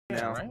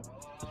now. Right?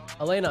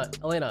 Elena,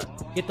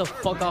 get the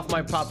fuck off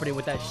my property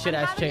with that shit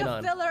ass chain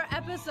on. Filler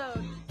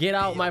episode. Get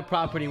out my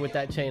property with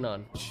that chain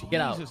on.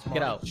 Get out. Jesus,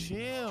 Get out.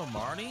 Chill,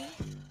 Marty.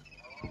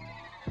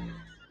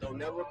 Don't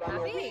never buy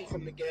no weed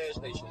from the gas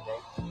station,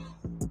 bro.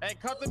 Hey,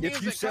 cut the music.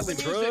 If you selling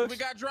drugs, we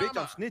got bitch, drama.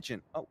 I'm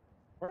snitching. Oh,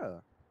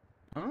 bruh.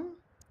 Huh?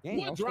 Dang,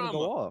 What I'm drama?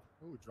 gonna go off.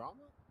 Ooh, drama?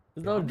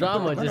 There's no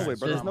drama. Run away, Just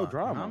bro. There's no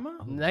drama.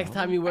 next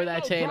time you wear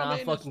that no chain, drama I'll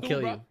in this fucking stool,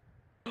 kill bro.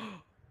 you.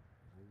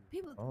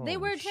 People, they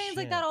wear chains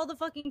like shit. that all the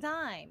fucking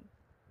time.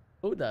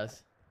 Who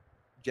does?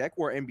 Jack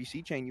wore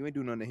NBC chain. You ain't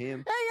do nothing to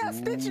him. Hey, y'all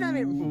snitching on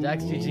him.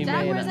 Jack's GG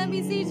Jack man. wears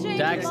NBC chain.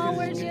 Jack's- Jamal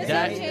wears GSF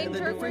Jack- chain. The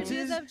Turk wears difference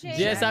is- GSF chain.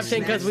 GSF chain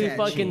because we Snatched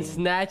that fucking chain.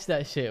 snatched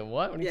that shit.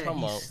 What? What are you Yeah, talking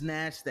he about?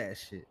 snatched that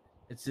shit.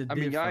 It's a I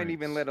mean, y'all ain't difference.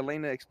 even let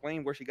Elena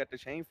explain where she got the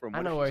chain from. I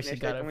What know if where she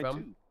snatched got that it joint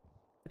from. too?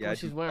 Yeah, Yeah,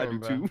 she's I wearing, do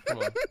bro. too. Come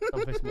on,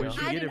 don't piss me Where'd off.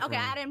 she I get didn't. it Okay,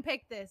 from? I didn't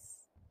pick this.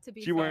 To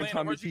be She wearing fair.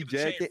 Tommy where'd you T get the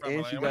chain jacket from,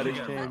 and she Elena? got Where'd his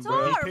you get it chain, from?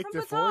 bro. Qatar, picked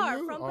from it for Qatar,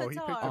 you? from Oh, he Qatar, picked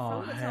it from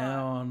Oh, Qatar.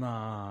 hell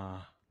nah.